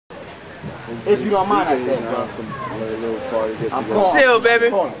If you don't mind, I said, bro. Chill, baby.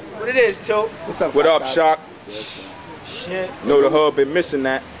 What it is, Choke? What up, Shock? Shit. Know the hub been missing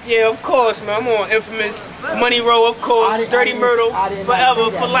that. Yeah, of course, man. I'm on Infamous, Money Row, of course, Dirty Myrtle, forever,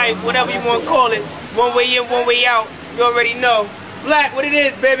 for life, whatever you want to call it. One way in, one way out. You already know. Black, what it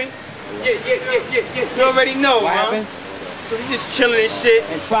is, baby? Yeah. You already know, man. So we just chilling and shit.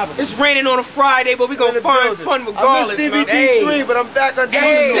 It's raining on a Friday, but we gonna find fun regardless, man. I missed DVD 3, but I'm back on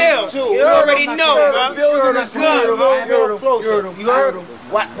DVD 2. You already know, man. You heard him. You heard him.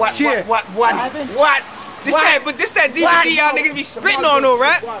 What? This that DVD y'all niggas be spitting on though,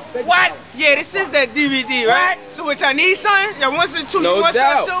 right? What? Yeah, this is that DVD, right? So what y'all need, son? Y'all want some too? No you want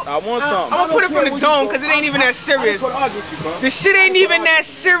doubt. some too? I want some. I'm gonna put it from the dome because it ain't even that serious. The shit ain't even that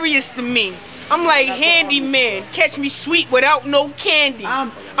serious to me. I'm like handyman, catch me sweet without no candy.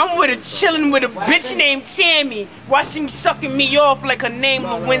 I'm with her chillin' with a bitch named Tammy, watching sucking me off like her name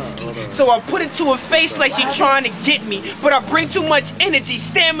Lewinsky. So I put it to her face like she trying to get me, but I bring too much energy,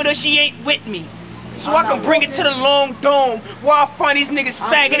 stamina, she ain't with me. So I can bring it to the long dome where I find these niggas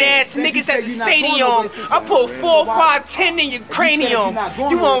faggot ass niggas at the stadium. I pull 4, 5, 10 in your cranium.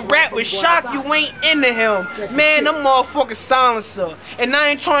 You want rap with Shock, you ain't into him. Man, I'm motherfucking silencer. And I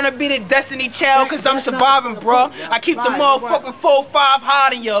ain't trying to be the Destiny Child cause I'm surviving, bruh. I keep the motherfucking 4, 5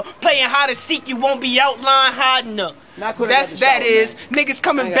 hiding ya. Playing hide and seek, you won't be outline hiding ya. That is. Niggas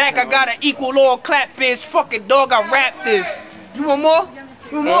coming back, I got an equal all clap biz. Fuck it, dog, I rap this. You want more?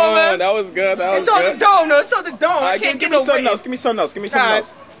 You more, man? That was good. It's on the dome, though. It's on the dome. I can't give me something else. Give me something else. Give me something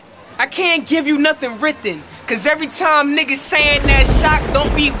else. I can't give you nothing written. Cause every time niggas saying that Shock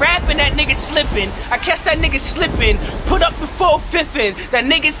don't be rapping, that nigga slipping. I catch that nigga slipping. Put up the 4-5th. That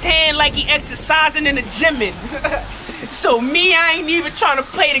nigga's hand like he exercising in the gymmin'. So me, I ain't even trying to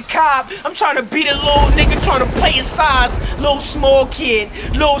play the cop. I'm trying to be the little nigga trying to play his size. Little small kid.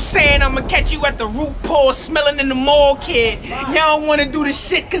 Little saying I'ma catch you at the root pole smelling in the mall, kid. Y'all don't wanna do the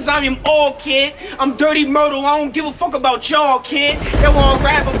shit cause I'm your all kid. I'm Dirty Myrtle, I don't give a fuck about y'all, kid. Y'all wanna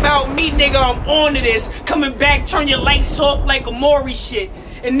rap about me, nigga, I'm on to this. Coming back, turn your lights off like a Maury shit.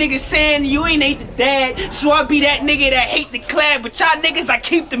 And niggas saying you ain't hate the dad, so I be that nigga that hate the clad. But y'all niggas, I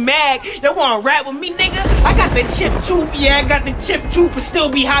keep the mag. Y'all wanna rap with me, nigga? I got the chip tooth, yeah, I got the chip tooth, but still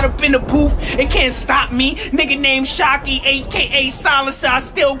be hot up in the booth. It can't stop me. Nigga named Shocky, aka Silencer, I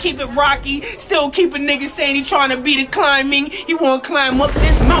still keep it rocky. Still keep a nigga saying he trying to be the climbing. He wanna climb up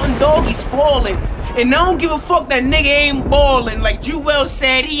this mountain, dog, he's falling. And I don't give a fuck that nigga ain't ballin'. Like Jewel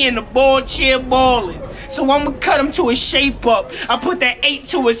said, he in the ball chair ballin'. So I'ma cut him to his shape up. I put that 8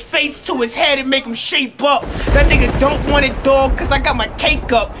 to his face, to his head, and make him shape up. That nigga don't want it, dog, cause I got my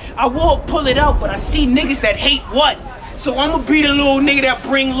cake up. I won't pull it out, but I see niggas that hate what? So I'ma be the little nigga that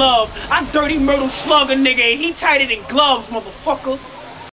bring love. I Dirty Myrtle Slugger, nigga, and he tighter than gloves, motherfucker.